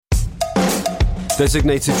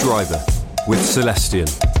Designated Driver with Celestian.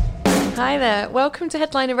 Hi there. Welcome to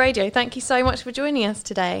Headliner Radio. Thank you so much for joining us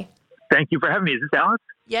today. Thank you for having me. Is this Alice?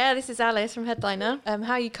 Yeah, this is Alice from Headliner.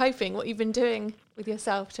 How are you coping? What you've been doing with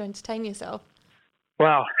yourself to entertain yourself?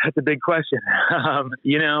 Wow, that's a big question.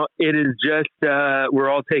 It is just, we're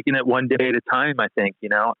all taking it one day at a time, I think,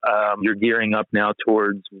 You're gearing up now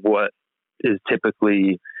towards what is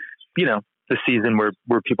typically, the season where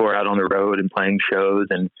people are out on the road and playing shows.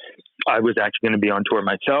 And I was actually going to be on tour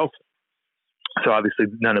myself. So obviously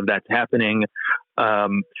none of that's happening.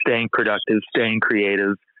 Staying productive, staying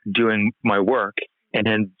creative, doing my work, and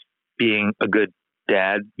then being a good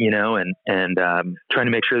dad, and trying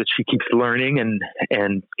to make sure that she keeps learning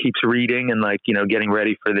and keeps reading and getting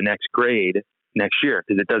ready for the next grade next year,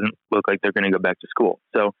 because it doesn't look like they're going to go back to school.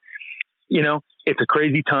 So, it's a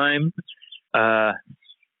crazy time.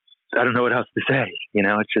 I don't know what else to say.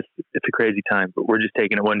 It's a crazy time, but we're just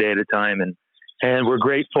taking it one day at a time, and we're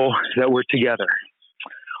grateful that we're together.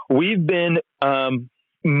 We've been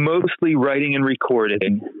mostly writing and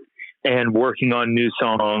recording and working on new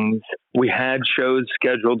songs. We had shows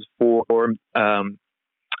scheduled for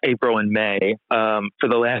April and May. For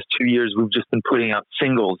the last 2 years, we've just been putting out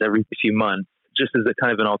singles every few months, just as a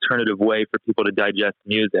kind of an alternative way for people to digest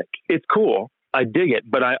music. It's cool. I dig it,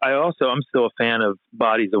 but I'm still a fan of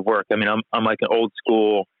bodies of work. I mean, I'm like an old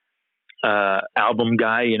school album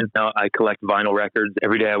guy. I collect vinyl records.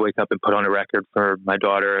 Every day I wake up and put on a record for my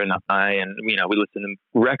daughter and I, and we listen to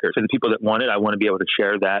records. For the people that want it, I want to be able to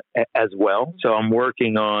share that as well. So I'm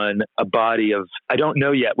working on a body of, I don't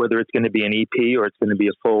know yet whether it's going to be an EP or it's going to be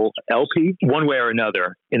a full LP. One way or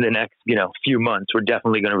another, in the next few months, we're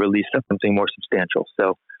definitely going to release something more substantial.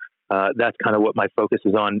 So that's kind of what my focus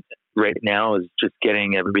is on right now, is just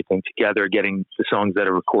getting everything together, getting the songs that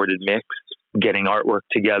are recorded mixed, getting artwork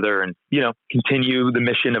together, and continue the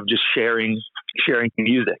mission of just sharing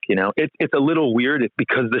music. It's a little weird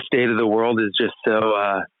because the state of the world is just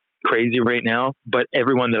so crazy right now, but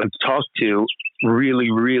everyone that I've talked to really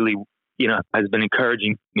has been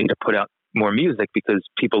encouraging me to put out more music, because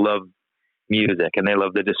people love music and they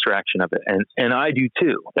love the distraction of it, and I do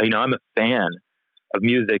too. I'm a fan of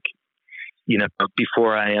music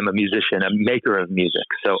before I am a musician, a maker of music.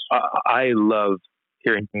 So I love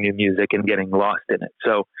hearing new music and getting lost in it.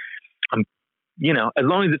 So, as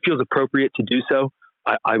long as it feels appropriate to do so,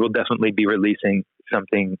 I will definitely be releasing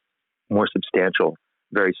something more substantial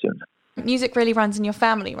very soon. Music really runs in your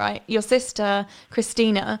family, right? Your sister,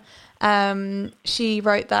 Christina, she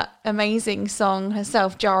wrote that amazing song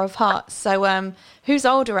herself, Jar of Hearts. So who's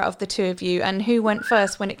older out of the two of you, and who went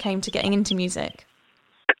first when it came to getting into music?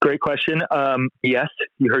 Great question. Yes,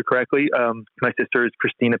 you heard correctly. My sister is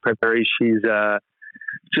Christina Perry. She's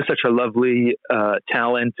just such a lovely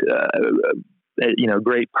talent,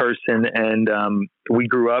 great person. And we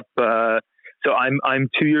grew up. So I'm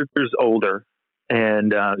 2 years older,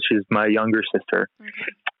 and she's my younger sister. Okay.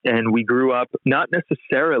 And we grew up not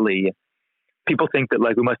necessarily. People think that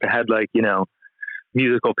we must have had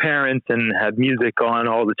musical parents and had music on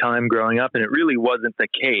all the time growing up, and it really wasn't the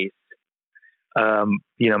case.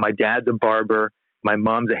 My dad's a barber, my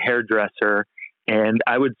mom's a hairdresser, and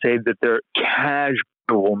I would say that they're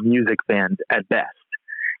casual music fans at best.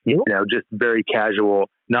 Just very casual,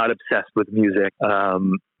 not obsessed with music.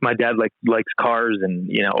 My dad likes cars and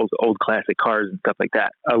old classic cars and stuff like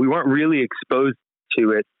that. We weren't really exposed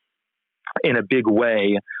to it in a big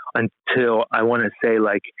way until, I want to say,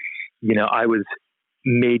 I was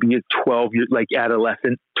maybe 12 years,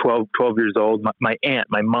 adolescent, 12 years old. My aunt,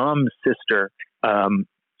 my mom's sister,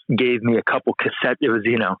 gave me a couple cassettes. It was,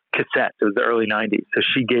 cassettes. It was the early 90s. So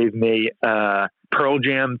she gave me Pearl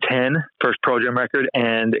Jam 10, first Pearl Jam record,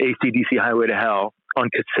 and AC/DC Highway to Hell on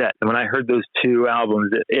cassette. And when I heard those two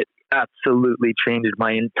albums, it absolutely changed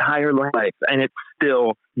my entire life. And it's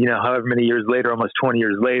still, however many years later, almost 20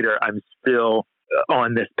 years later, I'm still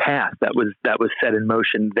on this path that was set in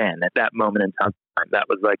motion then, at that moment in time. That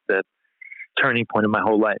was the turning point of my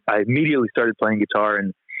whole life. I immediately started playing guitar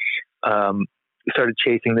and started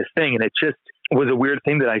chasing this thing. And it just was a weird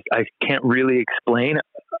thing that I can't really explain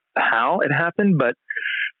how it happened. But,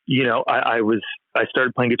 I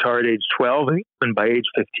started playing guitar at age 12, and by age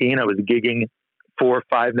 15, I was gigging 4 or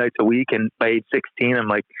 5 nights a week. And by age 16,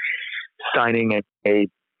 I'm signing a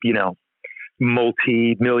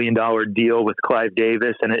multi-million-dollar deal with Clive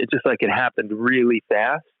Davis. And it just it happened really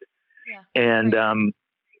fast. Yeah, and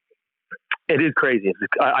it is crazy.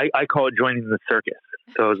 I call it joining the circus.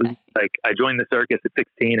 So it was I joined the circus at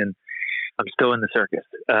 16, and I'm still in the circus.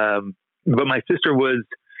 But my sister was,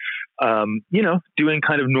 doing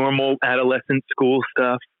kind of normal adolescent school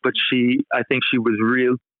stuff. But I think she was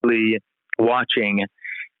really watching,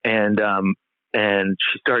 and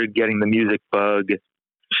she started getting the music bug.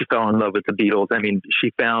 She fell in love with the Beatles. I mean,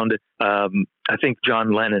 she found, I think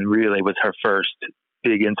John Lennon really was her first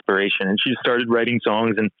big inspiration, and she started writing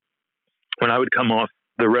songs. And when I would come off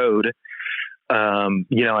the road,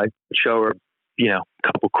 I'd show her, a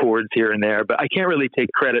couple chords here and there, but I can't really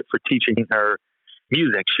take credit for teaching her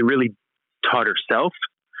music. She really taught herself,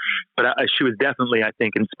 but she was definitely, I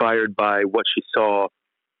think, inspired by what she saw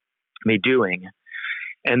me doing.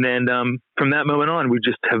 And then, from that moment on, we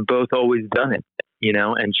just have both always done it,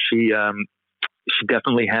 and she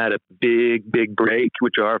definitely had a big break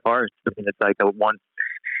with Jar of Hearts. I mean, it's like a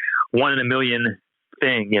one in a million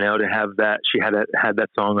thing, to have that. She had that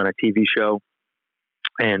song on a TV show,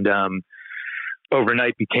 and,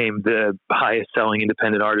 overnight became the highest selling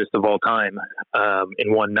independent artist of all time,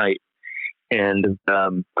 in one night. And,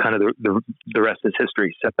 kind of the rest is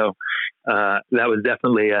history. So, that was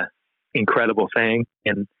definitely a incredible thing.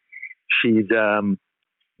 And she's,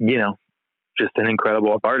 just an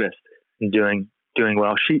incredible artist and doing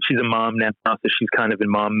well. She's a mom now, so she's kind of in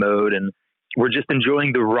mom mode, and we're just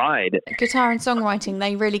enjoying the ride. Guitar and songwriting,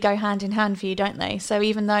 they really go hand in hand for you, don't they? So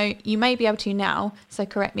even though you may be able to now, so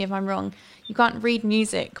correct me if I'm wrong, you can't read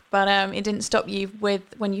music, but it didn't stop you with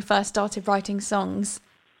when you first started writing songs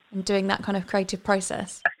and doing that kind of creative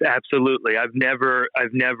process. Absolutely. I've never,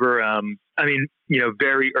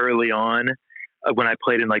 very early on, when I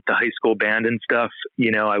played in like the high school band and stuff,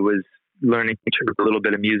 I was learning a little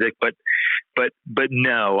bit of music, but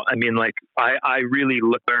no, I mean, like I really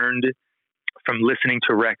learned from listening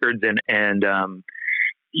to records and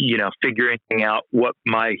figuring out what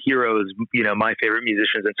my heroes, my favorite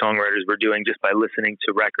musicians and songwriters were doing just by listening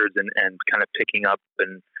to records and kind of picking up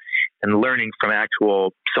and learning from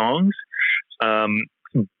actual songs.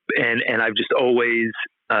 And I've just always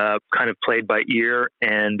kind of played by ear.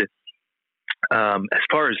 And as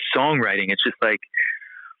far as songwriting, it's just like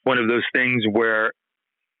one of those things where,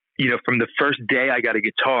 from the first day I got a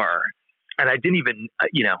guitar, and I didn't even,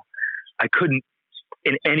 I couldn't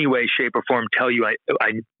in any way, shape, or form tell you I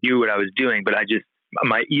knew what I was doing, but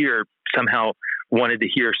my ear somehow wanted to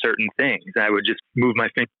hear certain things. I would just move my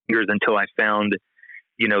fingers until I found,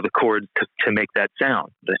 the chords to make that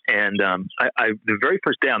sound. And the very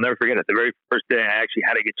first day, I'll never forget it, the very first day I actually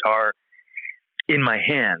had a guitar in my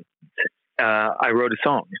hand, I wrote a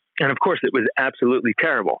song. And of course it was absolutely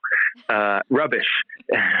terrible, rubbish,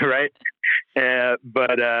 right?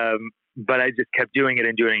 But I just kept doing it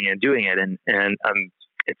and doing it and doing it. And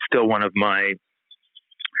it's still one of my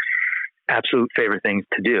absolute favorite things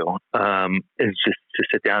to do, is just to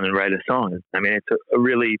sit down and write a song. I mean, it's a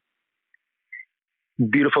really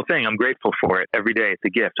beautiful thing. I'm grateful for it every day. It's a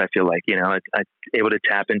gift. I feel like, I'm able to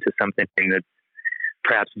tap into something that's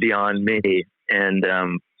perhaps beyond me and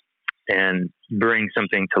bring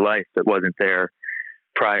something to life that wasn't there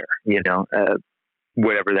prior,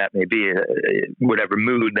 whatever that may be, whatever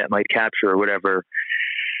mood that might capture or whatever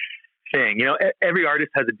thing. Every artist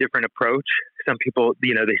has a different approach. Some people,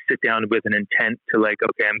 they sit down with an intent to like,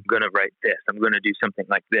 okay, I'm going to write this. I'm going to do something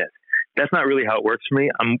like this. That's not really how it works for me.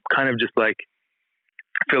 I'm kind of just like,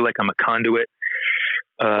 I feel like I'm a conduit,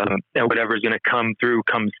 and whatever's going to come through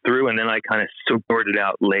comes through. And then I kind of sort it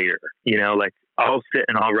out later, like I'll sit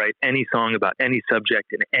and I'll write any song about any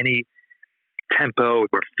subject in any tempo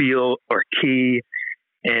or feel or key,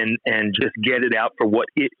 and just get it out for what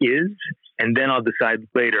it is. And then I'll decide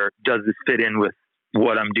later, does this fit in with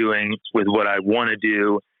what I'm doing, with what I want to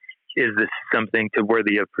do? Is this something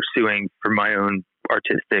worthy of pursuing for my own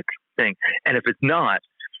artistic thing? And if it's not,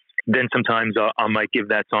 then sometimes I might give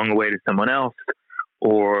that song away to someone else,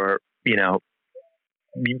 or,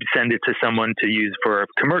 send it to someone to use for a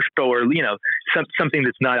commercial, or, something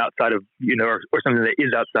that's not outside of, or something that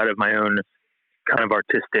is outside of my own kind of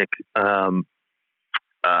artistic,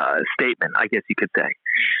 statement, I guess you could say.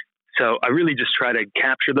 So I really just try to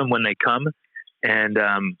capture them when they come and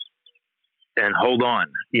hold on,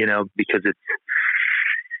 because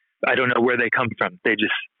I don't know where they come from.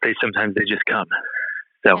 Sometimes they just come.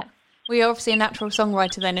 So. Yeah. Well, you're obviously a natural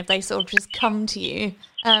songwriter then, if they sort of just come to you.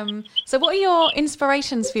 So what are your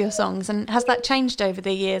inspirations for your songs, and has that changed over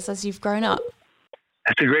the years as you've grown up?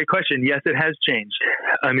 That's a great question. Yes, it has changed.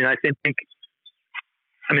 I mean, I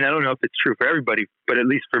don't know if it's true for everybody, but at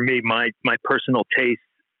least for me, my personal tastes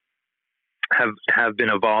have been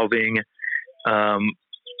evolving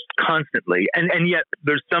constantly. And yet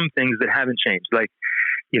there's some things that haven't changed. Like,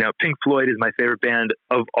 Pink Floyd is my favorite band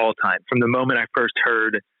of all time. From the moment I first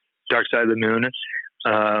heard Dark Side of the Moon,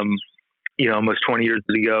 almost 20 years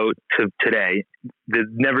ago to today, they've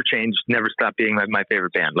never changed, never stopped being my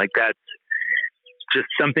favorite band. Like just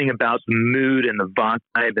something about the mood and the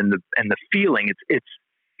vibe and the feeling. It's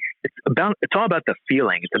all about the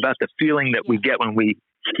feeling. It's about the feeling that we get when we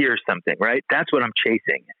hear something, right? That's what I'm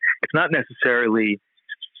chasing. It's not necessarily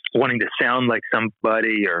wanting to sound like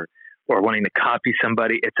somebody or wanting to copy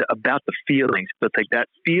somebody. It's about the feelings. So it's like that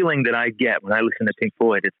feeling that I get when I listen to Pink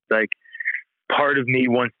Floyd. It's like part of me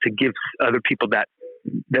wants to give other people that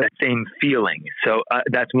same feeling. So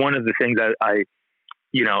that's one of the things I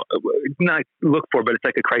not look for, but it's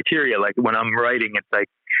like a criteria. Like when I'm writing, it's like,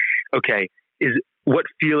 okay, what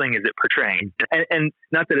feeling is it portraying? And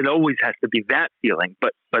not that it always has to be that feeling,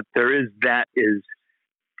 but that is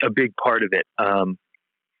a big part of it. And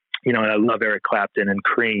I love Eric Clapton and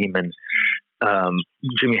Cream and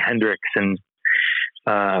Jimi Hendrix and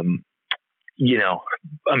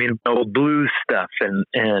old blues stuff, and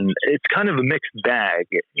it's kind of a mixed bag,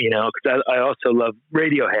 because I also love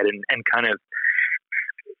Radiohead and kind of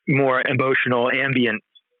more emotional ambient,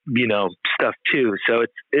 stuff too. So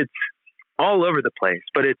it's all over the place,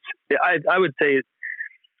 but I would say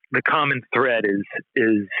the common thread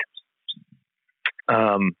is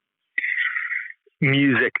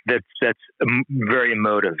music that's very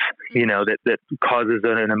emotive, that causes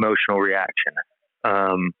an emotional reaction.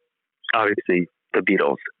 Obviously the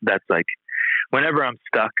Beatles, that's like, whenever I'm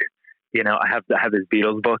stuck, I have to have this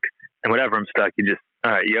Beatles book, and whenever I'm stuck, you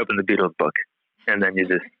open the Beatles book, and then you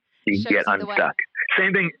get unstuck.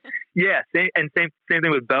 Same thing. Yeah. Same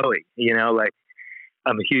thing with Bowie, like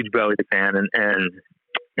I'm a huge Bowie fan, and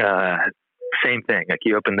same thing. Like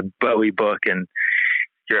you open the Bowie book and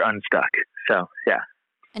you're unstuck. So, yeah.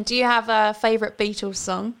 And do you have a favorite Beatles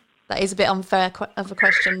song? That is a bit unfair of a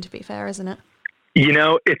question, to be fair, isn't it?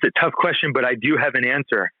 It's a tough question, but I do have an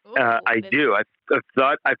answer. Ooh, I do.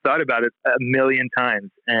 I've thought about it a million times,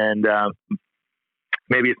 and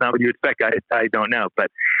maybe it's not what you expect. I don't know, but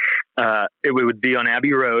it would be on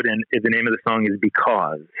Abbey Road, and the name of the song is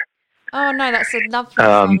Because. Oh no, that's a lovely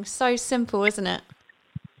song. So simple, isn't it?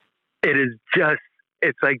 It is just,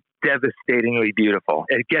 it's like devastatingly beautiful.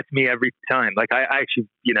 It gets me every time. Like I actually,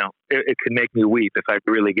 it could make me weep if I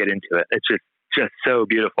really get into it. It's just so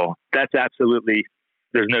beautiful. That's absolutely,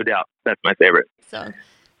 there's no doubt. That's my favorite song.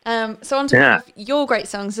 So on to your great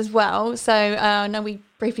songs as well. So I know we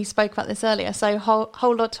briefly spoke about this earlier. So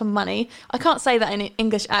whole lot of money. I can't say that in an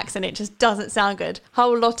English accent. It just doesn't sound good.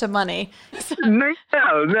 Whole lot of money. No,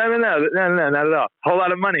 not at all. Whole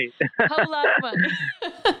lot of money. Whole lot of money.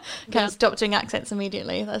 Okay, stop doing accents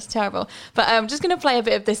immediately. That's terrible. But I'm just going to play a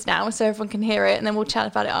bit of this now so everyone can hear it, and then we'll chat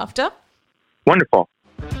about it after. Wonderful.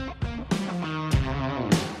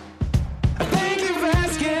 Thank you for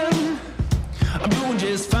asking. I'm doing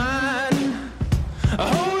just fine. A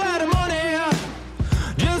whole lot of money,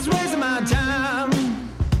 just wasting my time.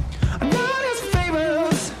 I'm not as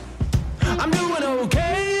famous, I'm doing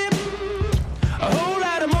okay. A whole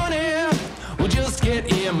lot of money will just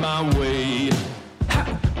get in my way.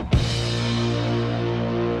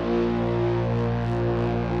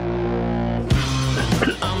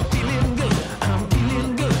 I'm feeling good, I'm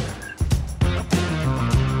feeling good.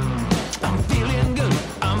 I'm feeling good,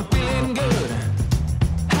 I'm feeling good.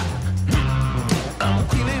 I'm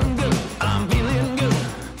feeling good, I'm feeling good.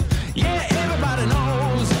 Yeah, everybody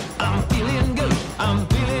knows I'm feeling good, I'm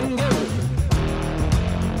feeling good.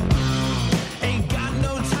 Ain't got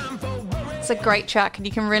no time for worry. It's a great track, and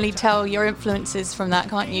you can really tell your influences from that,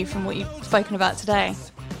 can't you, from what you've spoken about today?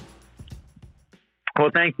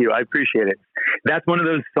 Well, thank you. I appreciate it. That's one of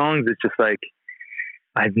those songs that's just like,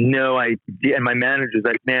 I have no idea. And my manager's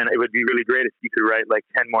like, man, it would be really great if you could write like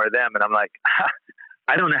 10 more of them. And I'm like,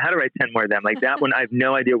 I don't know how to write 10 more of them. Like that one, I have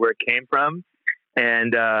no idea where it came from.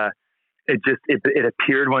 And it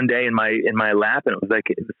appeared one day in my lap, and it was like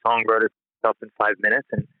the song wrote itself in 5 minutes.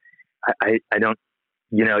 And I don't,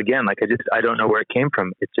 again, like I don't know where it came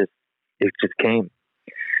from. It just came.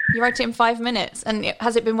 You wrote it in 5 minutes, and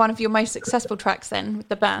has it been one of your most successful tracks then with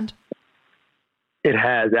the band? It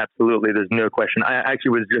has, absolutely. There's no question. I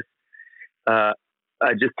actually was I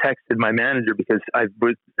just texted my manager because I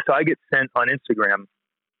get sent on Instagram.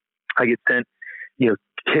 I get sent,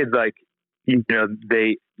 kids like,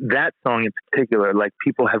 that song in particular, like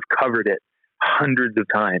people have covered it hundreds of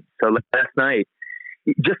times. So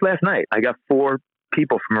just last night, I got 4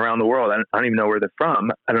 people from around the world. I don't even know where they're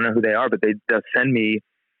from. I don't know who they are, but they'll send me,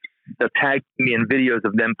 they'll tag me in videos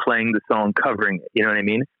of them playing the song, covering it. You know what I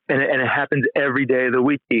mean? And it happens every day of the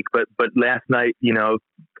week. But last night,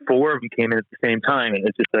 4 of them came in at the same time, and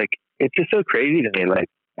it's just so crazy to me. Like,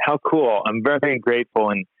 how cool! I'm very, very grateful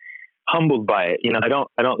and humbled by it. I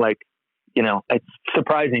don't like, it's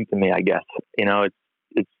surprising to me, I guess.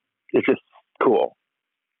 It's just cool.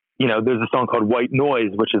 there's a song called White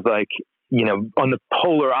Noise, which is like, on the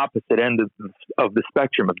polar opposite end of the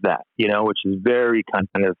spectrum of that, which is very kind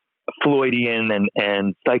of Floydian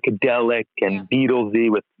and psychedelic and Beatlesy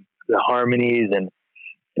with the harmonies, and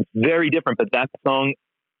it's very different. But that song,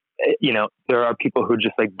 there are people who are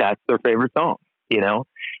just like, that's their favorite song, so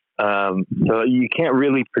you can't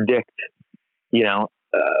really predict,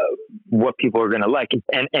 what people are going to like.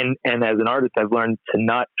 And as an artist, I've learned to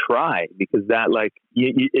not try, because that, like,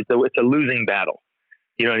 it's a losing battle.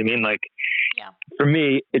 You know what I mean? Like, for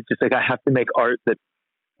me, it's just like, I have to make art that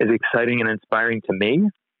is exciting and inspiring to me,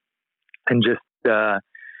 and just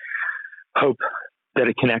hope that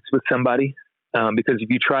it connects with somebody. Because if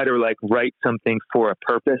you try to like write something for a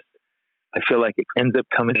purpose, I feel like it ends up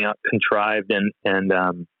coming out contrived, and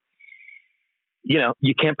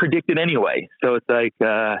you can't predict it anyway. So it's like,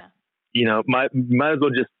 might as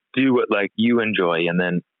well just do what like you enjoy, and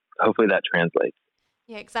then hopefully that translates.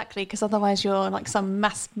 Yeah, exactly. Because otherwise you're like some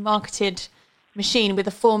mass marketed machine with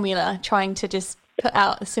a formula trying to just put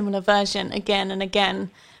out a similar version again and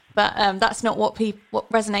again. But that's not what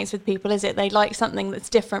resonates with people, is it? They like something that's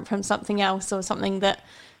different from something else, or something that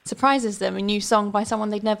surprises them. A new song by someone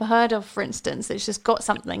they'd never heard of, for instance. It's just got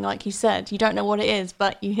something, like you said. You don't know what it is,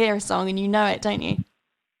 but you hear a song and you know it, don't you?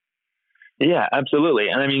 Yeah, absolutely.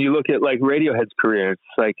 And I mean, you look at like Radiohead's career, it's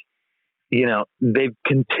like, they've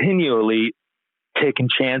continually taken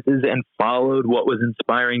chances and followed what was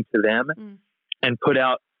inspiring to them, and put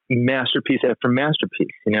out masterpiece after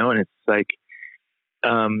masterpiece, and it's like,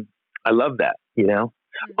 I love that,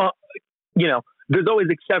 there's always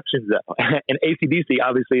exceptions though. And AC/DC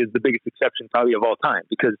obviously is the biggest exception probably of all time,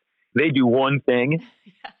 because they do one thing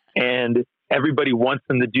and everybody wants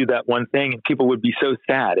them to do that one thing. And people would be so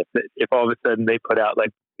sad if all of a sudden they put out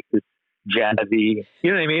like this jazzy,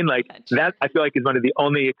 you know what I mean? Like that, I feel like is one of the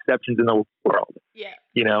only exceptions in the world,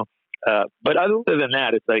 but other than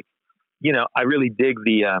that, it's like, I really dig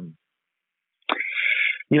the,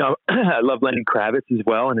 I love Lenny Kravitz as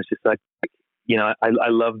well. And it's just like, I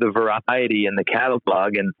love the variety in the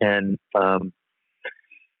catalog, and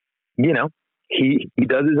he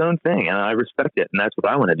does his own thing, and I respect it. And that's what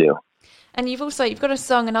I want to do. And you've got a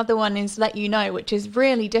song, another one is Let You Know, which is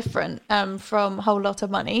really different from Whole Lot of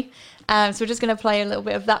Money. So we're just going to play a little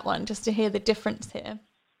bit of that one just to hear the difference here.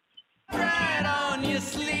 Right on your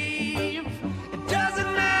sleeve. It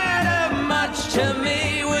doesn't matter much to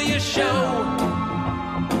me. Will you show?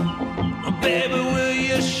 Baby, will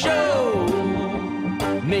you show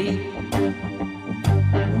me?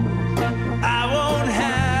 I won't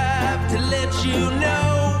have to let you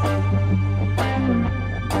know.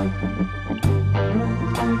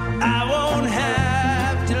 I won't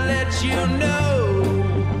have to let you know.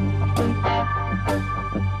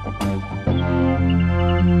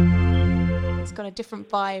 It's got a different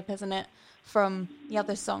vibe, hasn't it, from the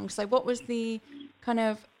other songs? So what was the kind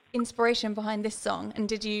of inspiration behind this song, and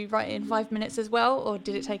did you write it in 5 minutes as well, or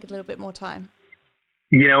did it take a little bit more time?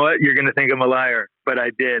 You know what? You're going to think I'm a liar, but I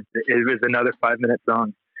did. It was another 5-minute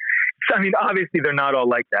song. So, I mean, obviously they're not all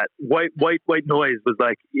like that. White Noise was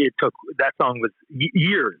like, that song was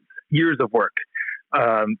years of work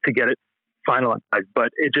to get it finalized,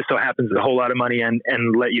 but it just so happens that A Whole Lot of Money and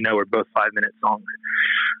Let You Know are both 5-minute songs.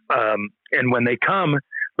 And when they come,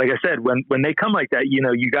 like I said, when they come like that,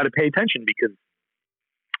 you got to pay attention, because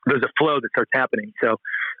there's a flow that starts happening. So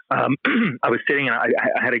I was sitting and I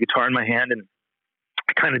had a guitar in my hand, and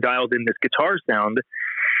I kind of dialed in this guitar sound.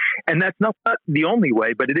 And that's not the only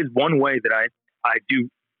way, but it is one way that I do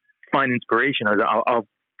find inspiration. I'll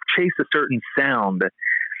chase a certain sound,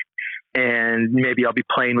 and maybe I'll be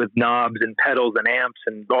playing with knobs and pedals and amps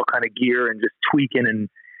and all kind of gear and just tweaking and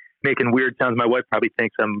making weird sounds. My wife probably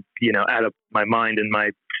thinks I'm, out of my mind in my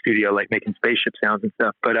studio, like making spaceship sounds and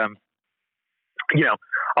stuff. But,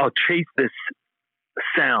 I'll chase this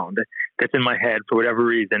sound that's in my head for whatever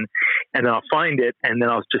reason, and then I'll find it, and then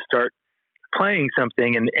I'll just start playing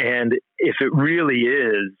something. And if it really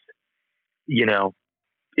is,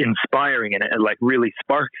 inspiring and it like really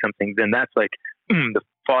sparks something, then that's like, the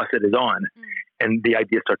faucet is on and the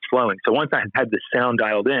idea starts flowing. So once I had the sound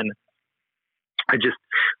dialed in,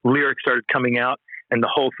 lyrics started coming out, and the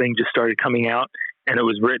whole thing just started coming out, and it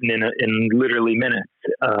was written in literally minutes.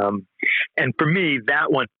 And for me, that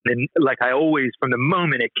one, and like I always, from the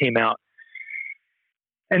moment it came out,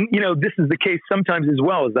 and this is the case sometimes as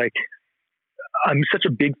well, is like, I'm such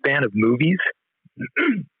a big fan of movies.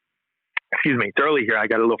 Excuse me, it's early here. I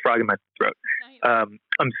got a little frog in my throat. I'm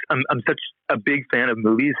such a big fan of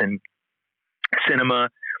movies and cinema,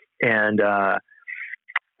 and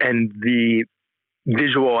the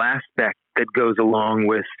visual aspect that goes along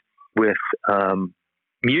with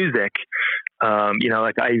music.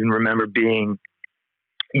 Like I even remember being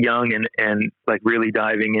young and like really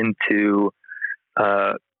diving into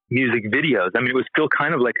music videos. I mean, it was still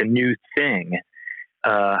kind of like a new thing.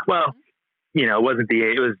 It wasn't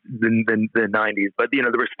it was the 90s, but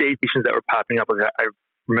there were stations that were popping up. I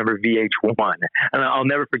remember VH1, and I'll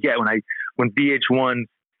never forget when VH1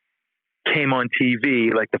 came on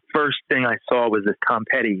TV. Like the first thing I saw was this Tom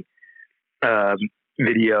Petty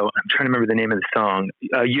video. I'm trying to remember the name of the song.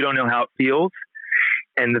 You Don't Know How It Feels,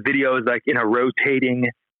 and the video is like in a rotating,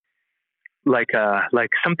 like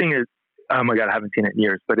something is. Oh my God, I haven't seen it in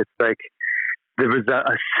years, but it's like there was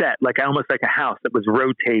a set, like almost like a house that was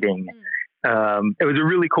rotating. It was a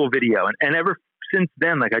really cool video, and ever since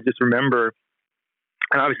then, like I just remember.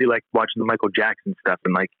 And obviously like watching the Michael Jackson stuff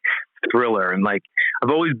and like Thriller, and like I've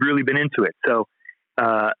always really been into it. So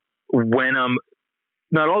when I'm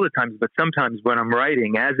not all the times, but sometimes when I'm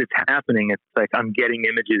writing, as it's happening, it's like I'm getting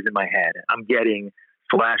images in my head. I'm getting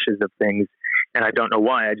flashes of things, and I don't know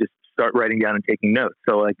why. I just start writing down and taking notes.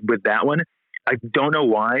 So like with that one, I don't know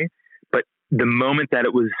why, but the moment that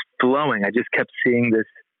it was flowing, I just kept seeing this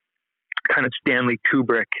kind of Stanley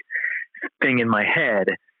Kubrick thing in my head.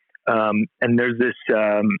 And there's this,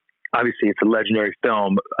 obviously it's a legendary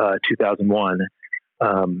film, 2001,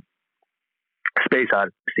 Space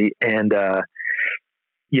Odyssey. And,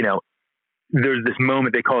 there's this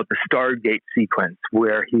moment, they call it the Stargate sequence,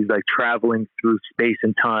 where he's like traveling through space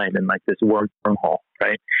and time in like this wormhole.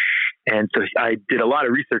 Right. And so I did a lot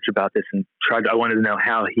of research about this and I wanted to know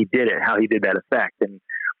how he did it, how he did that effect and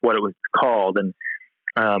what it was called. And,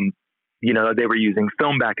 they were using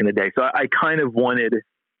film back in the day. So I kind of wanted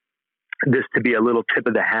this to be a little tip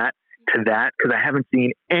of the hat to that, because I haven't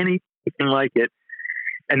seen anything like it.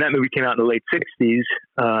 And that movie came out in the late 60s,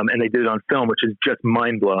 and they did it on film, which is just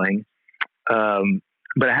mind blowing.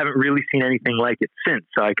 But I haven't really seen anything like it since.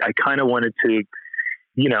 So I kind of wanted to,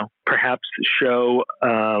 perhaps show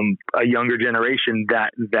a younger generation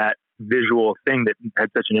that visual thing that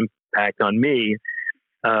had such an impact on me.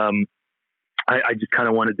 I just kind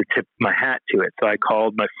of wanted to tip my hat to it. So I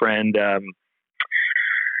called my friend,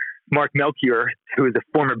 Mark Melchior, who is a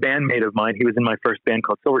former bandmate of mine. He was in my first band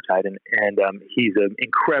called Silvertide, and he's an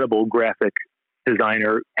incredible graphic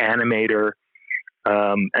designer, animator.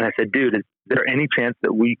 And I said, dude, is there any chance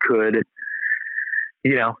that we could,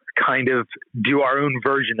 kind of do our own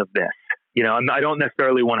version of this? I don't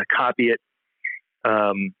necessarily want to copy it.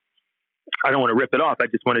 I don't want to rip it off. I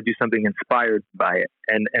just want to do something inspired by it.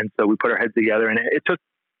 And so we put our heads together, and it took,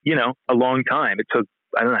 a long time. It took,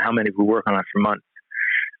 I don't know how many we worked on it for months.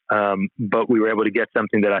 But we were able to get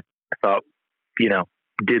something that I thought,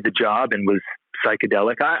 did the job and was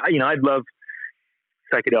psychedelic. I love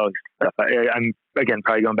psychedelic stuff. I'm again,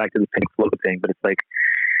 probably going back to the Pink Floyd thing, but it's like,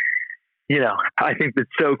 I think it's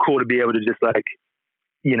so cool to be able to just like,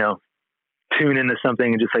 tune into something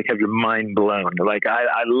and just like have your mind blown. Like,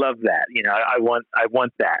 I love that, I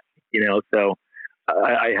want that, so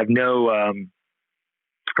I have no,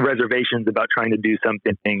 reservations about trying to do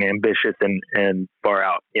something ambitious and far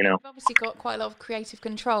out. You've obviously got quite a lot of creative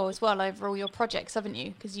control as well over all your projects, haven't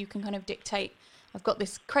you? Because you can kind of dictate, I've got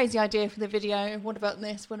this crazy idea for the video, what about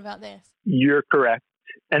this, what about this? You're correct,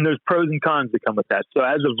 and there's pros and cons that come with that. So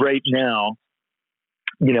as of right now,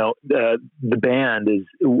 the band is,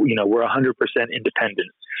 we're 100%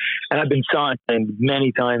 independent, and I've been signed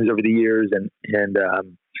many times over the years, and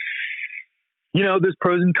there's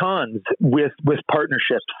pros and cons with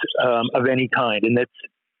partnerships of any kind, and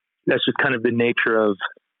that's just kind of the nature of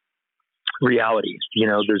reality.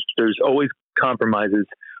 There's always compromises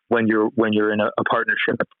when you're in a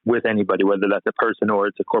partnership with anybody, whether that's a person or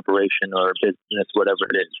it's a corporation or a business, whatever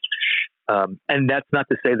it is. And that's not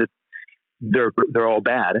to say that they're all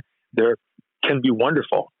bad. There can be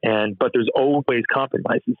wonderful, but there's always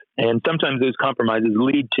compromises, and sometimes those compromises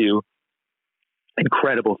lead to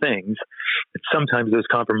incredible things. But sometimes those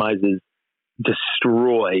compromises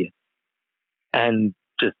destroy and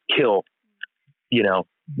just kill,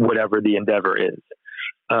 whatever the endeavor is.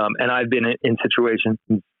 And I've been in situations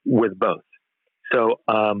with both. So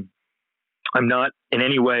I'm not in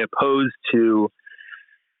any way opposed to,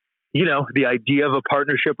 the idea of a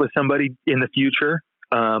partnership with somebody in the future.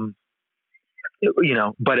 But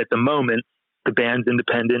at the moment, the band's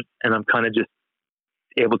independent, and I'm kind of just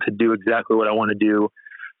able to do exactly what I want to do,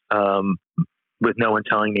 with no one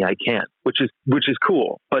telling me I can't, which is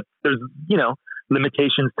cool. But there's,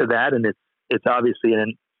 limitations to that. And it's obviously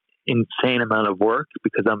an insane amount of work,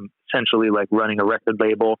 because I'm essentially like running a record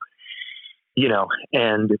label,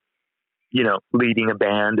 and, leading a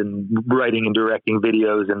band and writing and directing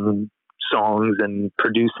videos and songs and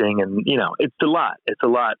producing, and it's a lot. It's a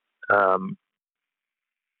lot.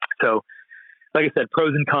 So, like I said,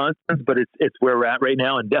 pros and cons, but it's where we're at right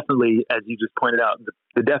now. And definitely, as you just pointed out,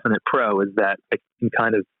 the definite pro is that I can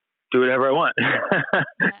kind of do whatever I want. Yeah,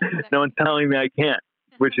 exactly. No one's telling me I can't,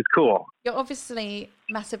 which is cool. You're obviously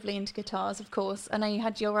massively into guitars, of course. I know you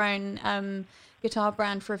had your own guitar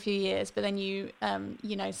brand for a few years, but then you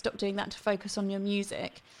stopped doing that to focus on your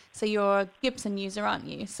music. So you're a Gibson user, aren't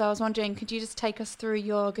you? So I was wondering, could you just take us through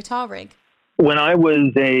your guitar rig? When I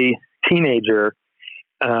was a teenager,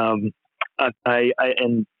 I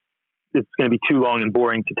and it's going to be too long and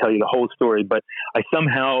boring to tell you the whole story, but I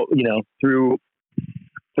somehow, through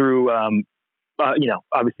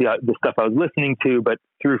obviously the stuff I was listening to, but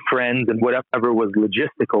through friends and whatever was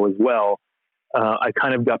logistical as well, I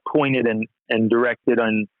kind of got pointed and directed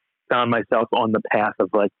and found myself on the path of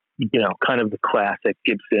kind of the classic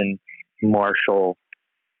Gibson Marshall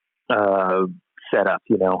setup,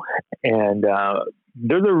 and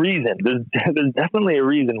there's a reason. There's definitely a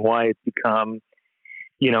reason why it's become,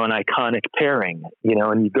 an iconic pairing,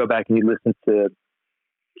 and you go back and you listen to,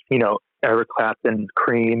 Eric Clapton,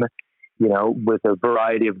 Cream, with a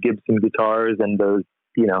variety of Gibson guitars and those,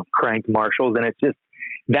 cranked Marshalls. And it's just,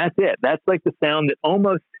 that's it. That's like the sound that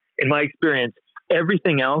almost, in my experience,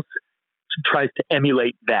 everything else tries to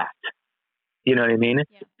emulate that. You know what I mean?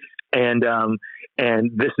 Yeah.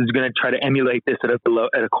 And this is going to try to emulate this at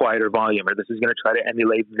a quieter volume, or this is going to try to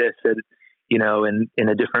emulate this at, in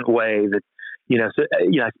a different way that,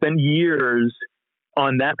 I spent years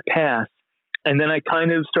on that path. And then I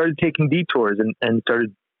kind of started taking detours and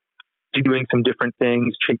started doing some different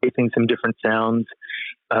things, chasing some different sounds.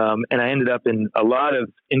 And I ended up in a lot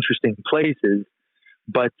of interesting places,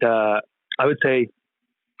 but I would say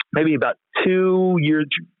maybe about 2 years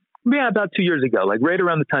ago, like right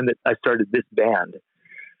around the time that I started this band,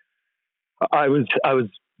 I was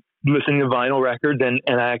listening to vinyl records and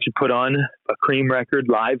I actually put on a Cream record,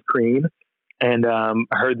 live Cream. And I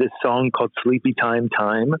heard this song called Sleepy Time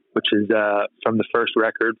Time, which is from the first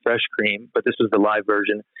record, Fresh Cream, but this was the live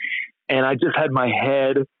version. And I just had my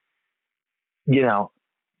head,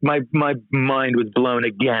 my mind was blown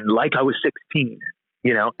again, like I was 16,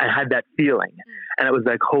 I had that feeling. And it was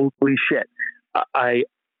like, holy shit,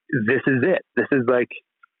 this is it. This is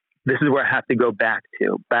where I have to go back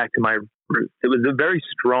to my roots. It was a very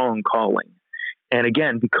strong calling. And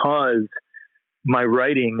again, because my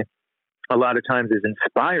writing a lot of times is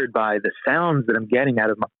inspired by the sounds that I'm getting out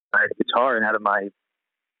of my guitar and out of my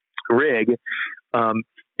rig,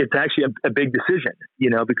 it's actually a big decision,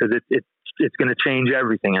 because it's going to change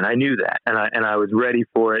everything. And I knew that. And I was ready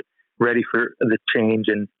for it, ready for the change.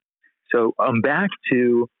 And so I'm back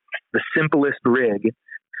to the simplest rig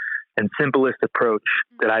and simplest approach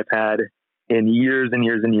that I've had in years and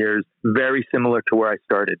years and years, very similar to where I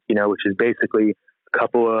started, which is basically a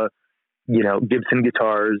couple of, Gibson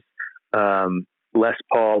guitars, Les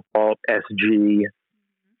Paul SG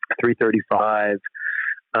 335,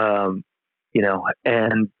 and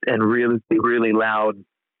really, really loud,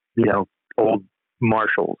 old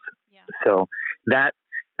Marshalls. Yeah. So that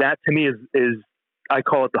to me is, I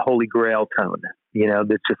call it the Holy Grail tone,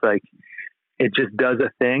 that's just like, it just does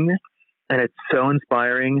a thing, and it's so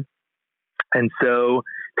inspiring and so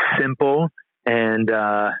simple. And,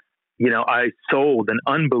 I sold an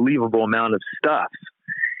unbelievable amount of stuff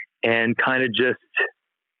and kind of just,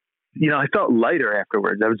 I felt lighter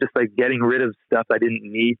afterwards. I was just like getting rid of stuff I didn't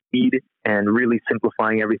need and really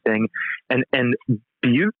simplifying everything. And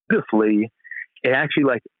beautifully, it actually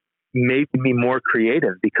like made me more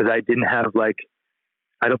creative because I didn't have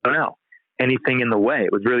I don't know, anything in the way.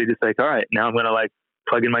 It was really just like, all right, now I'm going to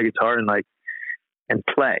plug in my guitar and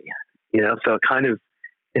play, so it kind of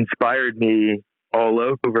inspired me all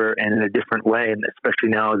over and in a different way. And especially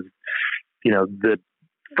now as, the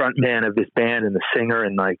front man of this band and the singer,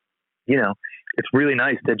 and it's really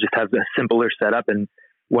nice to just have a simpler setup. And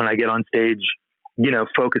when I get on stage,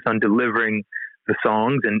 focus on delivering the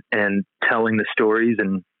songs and telling the stories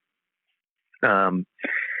and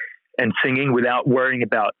singing without worrying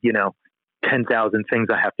about, 10,000 things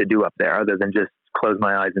I have to do up there other than just close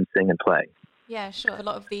my eyes and sing and play. Yeah, sure. A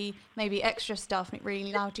lot of the maybe extra stuff, it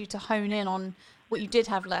really allowed you to hone in on what you did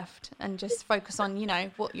have left and just focus on,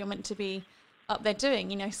 what you're meant to be up there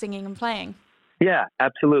doing, singing and playing. Yeah,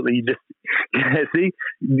 absolutely. You just see,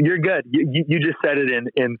 you're good. You just said it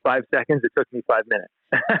in 5 seconds. It took me 5 minutes.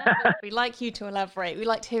 No, we like you to elaborate. We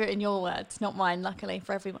like to hear it in your words, not mine, luckily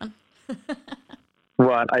for everyone.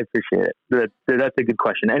 Well, I appreciate it. That's a good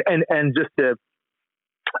question. And just to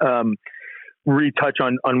retouch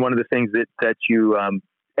on one of the things that you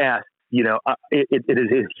asked, it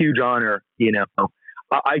is a huge honor.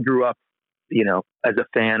 I grew up, as a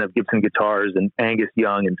fan of Gibson guitars and Angus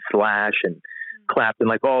Young and Slash and Clapton,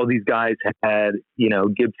 like all these guys had,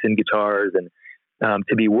 Gibson guitars, and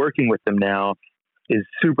to be working with them now is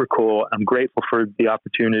super cool. I'm grateful for the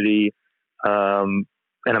opportunity.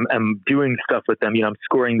 And I'm doing stuff with them. I'm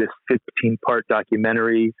scoring this 15-part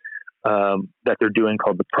documentary that they're doing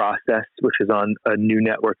called The Process, which is on a new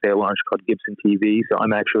network they launched called Gibson TV. So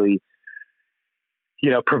I'm actually,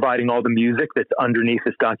 providing all the music that's underneath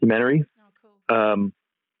this documentary,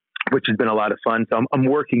 which has been a lot of fun. So I'm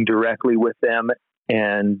working directly with them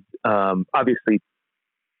and obviously,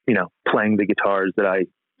 playing the guitars that I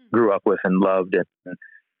grew up with and loved.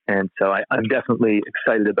 And so I'm definitely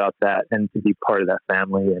excited about that and to be part of that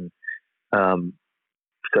family. And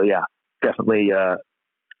so, yeah, definitely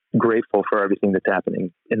grateful for everything that's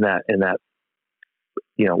happening in that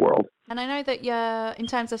world. And I know that in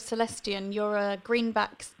terms of Celestion, you're a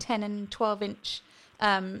Greenbacks 10 and 12 inch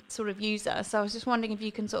sort of user. So I was just wondering if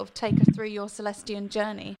you can sort of take us through your Celestion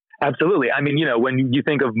journey. Absolutely. I mean, when you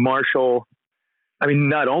think of Marshall, I mean,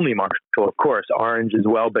 not only Marshall, of course, Orange as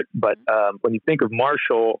well, but when you think of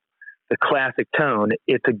Marshall, the classic tone,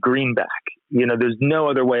 it's a greenback. There's no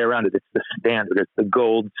other way around it. It's the standard. It's the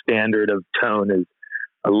gold standard of tone, is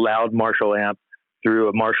a loud Marshall amp through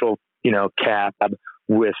a Marshall, cab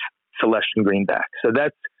with Celestion greenback. So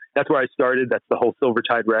that's where I started. That's the whole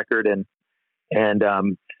Silvertide record. And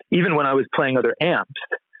even when I was playing other amps,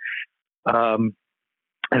 and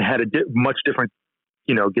had a much different,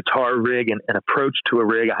 guitar rig and approach to a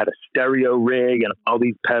rig. I had a stereo rig and all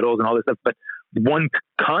these pedals and all this stuff. But one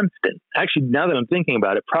constant, actually, now that I'm thinking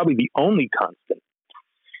about it, probably the only constant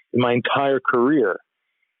in my entire career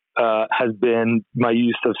has been my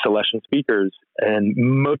use of Celestion speakers. And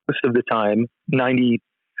most of the time, 95%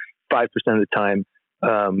 of the time,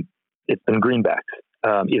 it's been greenbacks,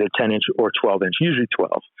 either 10 inch or 12 inch, usually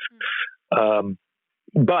 12.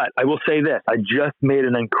 But I will say this, I just made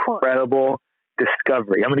an incredible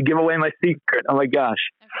discovery. I'm going to give away my secret. Oh my gosh.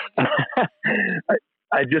 Okay.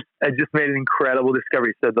 I just made an incredible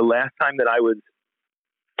discovery. So the last time that I was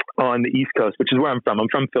on the East Coast, which is where I'm from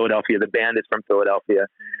Philadelphia. The band is from Philadelphia.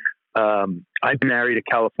 I married a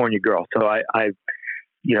California girl. So I'm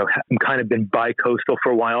kind of been bi-coastal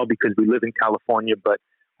for a while because we live in California, but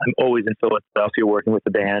I'm always in Philadelphia working with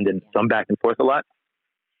the band. And so I'm back and forth a lot.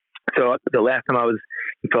 So the last time I was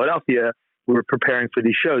in Philadelphia, we were preparing for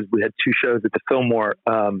these shows. We had 2 shows at the Fillmore,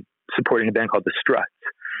 supporting a band called The Struts,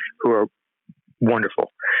 who are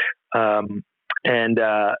wonderful. So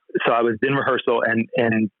I was in rehearsal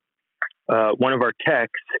and one of our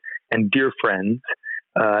techs and dear friends,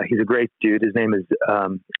 he's a great dude. His name is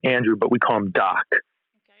Andrew, but we call him Doc.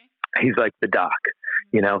 Okay. He's like the Doc,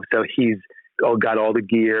 so he's got all the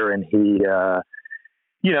gear and he,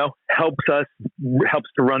 helps to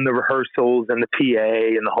run the rehearsals and the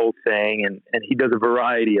PA and the whole thing. And he does a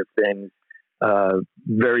variety of things,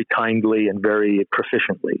 very kindly and very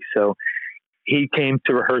proficiently. So he came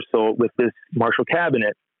to rehearsal with this Marshall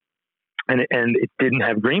cabinet and it didn't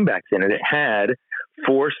have greenbacks in it. It had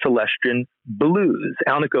 4 Celestion blues,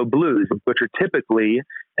 Alnico blues, which are typically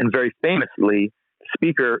and very famously the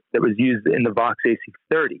speaker that was used in the Vox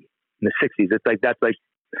AC30 in the 60s. That's like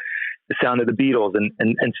the sound of the Beatles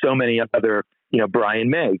and so many other, Brian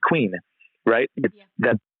May, Queen, right?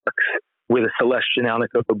 That works with a Celestion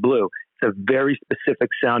Alnico blue. It's a very specific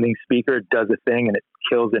sounding speaker. It does a thing and it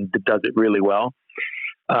kills and it does it really well.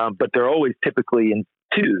 But they're always typically in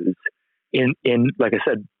 2s in like I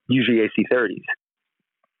said, usually AC30s.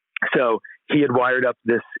 So he had wired up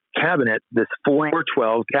this cabinet, this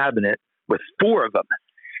 412 cabinet with 4 of them.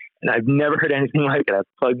 And I've never heard anything like it. I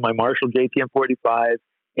plugged my Marshall JTM 45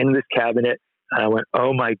 into this cabinet and I went,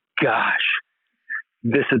 oh my gosh,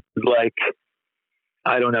 this is like,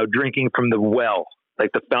 I don't know, drinking from the well,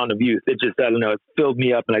 like the fountain of youth. It just, I don't know, it filled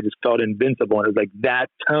me up and I just felt invincible. And it was like, that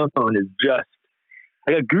tone is just,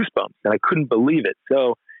 I got goosebumps and I couldn't believe it.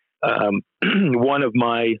 So one of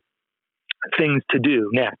my things to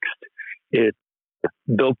do next is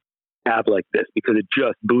build a tab like this because it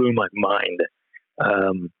just blew my mind.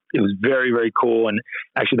 It was very, very cool. And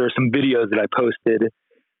actually there are some videos that I posted.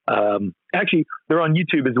 Actually, they're on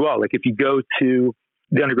YouTube as well. Like if you go to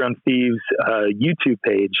the Underground Thieves YouTube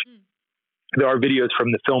page, there are videos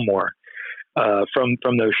from the Fillmore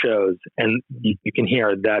from those shows, and you can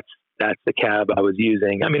hear that's the cab I was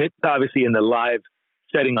using. I mean, it's obviously in the live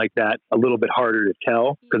setting like that a little bit harder to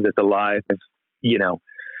tell because it's a live,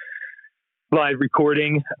 live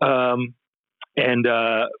recording.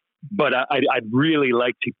 But I'd really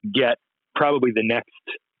like to get probably the next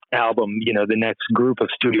album, the next group of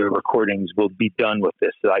studio recordings will be done with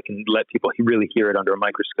this, so I can let people really hear it under a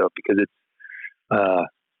microscope, because it's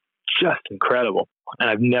just incredible. And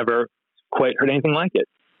I've never quite heard anything like it.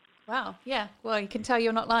 Wow. Yeah. Well, you can tell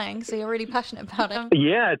you're not lying, so you're really passionate about it.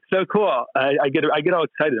 Yeah, it's so cool. I get all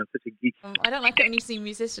excited. I'm such a geek. I don't like it when you see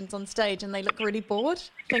musicians on stage and they look really bored.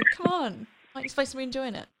 I think, come on, aren't you supposed to be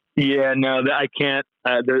enjoying it? Yeah, no, I can't.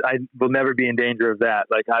 I will never be in danger of that.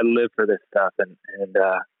 Like, I live for this stuff, and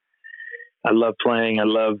I love playing. I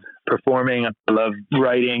love performing. I love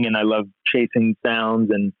writing, and I love chasing sounds.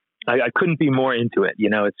 And I couldn't be more into it.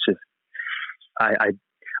 It's just,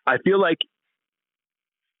 I feel like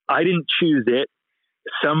I didn't choose it.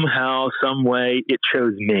 Somehow, some way, it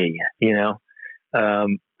chose me.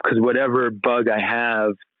 Because whatever bug I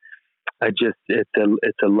have,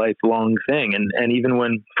 it's a lifelong thing. And even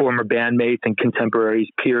when former bandmates and contemporaries,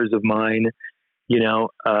 peers of mine,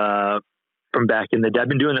 from back in the day, I've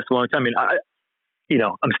been doing this a long time. I mean,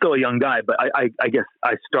 I'm still a young guy, but I guess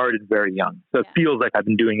I started very young. So it feels like I've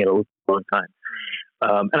been doing it a long time.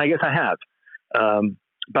 And I guess I have.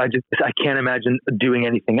 But I can't imagine doing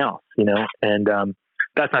anything else, and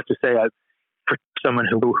that's not to say for someone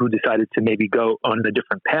who decided to maybe go on a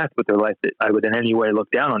different path with their life, that I would in any way look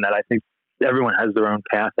down on that. I think everyone has their own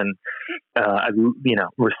path, and I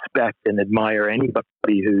respect and admire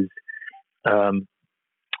anybody who's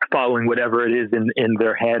following whatever it is in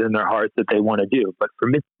their head and their heart that they want to do. But for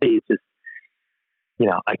me, it's just,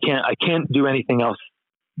 I can't do anything else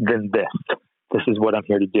than this. This is what I'm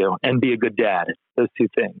here to do, and be a good dad. Those two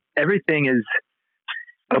things. Everything is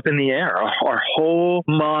up in the air. Our whole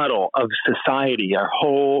model of society,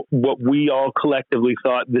 what we all collectively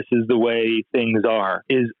thought this is the way things are,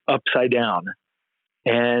 is upside down.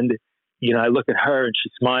 And, I look at her and she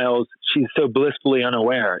smiles. She's so blissfully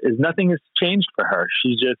unaware. Nothing has changed for her.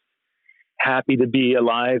 She's just happy to be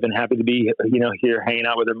alive and happy to be, here hanging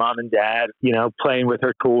out with her mom and dad, playing with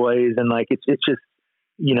her toys. And it's just,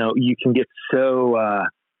 you can get so,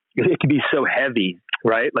 it can be so heavy,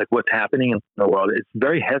 right? Like what's happening in the world, it's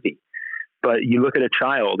very heavy. But you look at a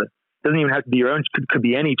child, it doesn't even have to be your own, could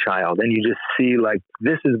be any child. And you just see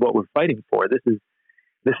this is what we're fighting for. This is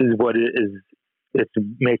what it is. It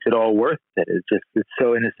makes it all worth it. It's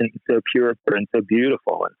so innocent and so pure and so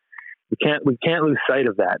beautiful. And we can't lose sight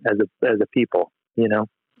of that as a people,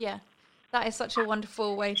 Yeah, that is such a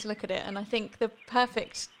wonderful way to look at it. And I think the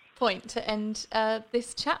perfect point to end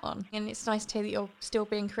this chat on. And it's nice to hear that you're still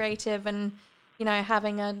being creative and,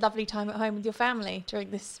 having a lovely time at home with your family during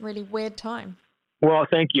this really weird time. Well,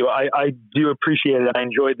 thank you. I do appreciate it. I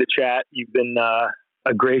enjoyed the chat. You've been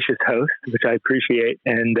a gracious host, which I appreciate.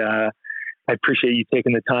 And I appreciate you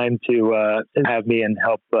taking the time to have me and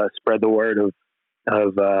help spread the word of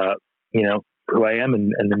who I am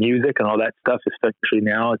and the music and all that stuff, especially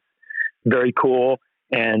now. It's very cool.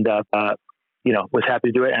 And, was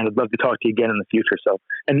happy to do it, and I'd love to talk to you again in the future. So,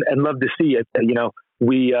 and love to see it.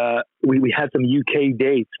 We had some UK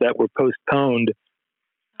dates that were postponed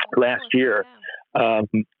last year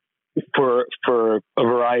for a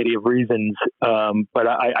variety of reasons. But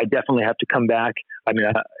I definitely have to come back. I mean,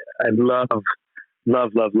 I love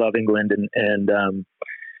England, and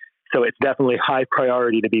so it's definitely high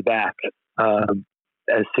priority to be back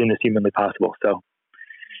as soon as humanly possible. So.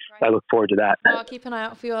 I look forward to that. Well, I'll keep an eye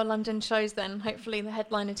out for your London shows then. Hopefully the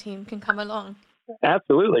headliner team can come along.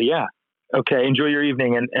 Absolutely, yeah. Okay, enjoy your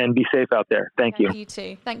evening and be safe out there. Thank you. You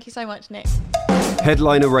too. Thank you so much, Nick.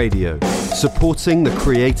 Headliner Radio, supporting the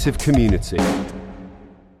creative community.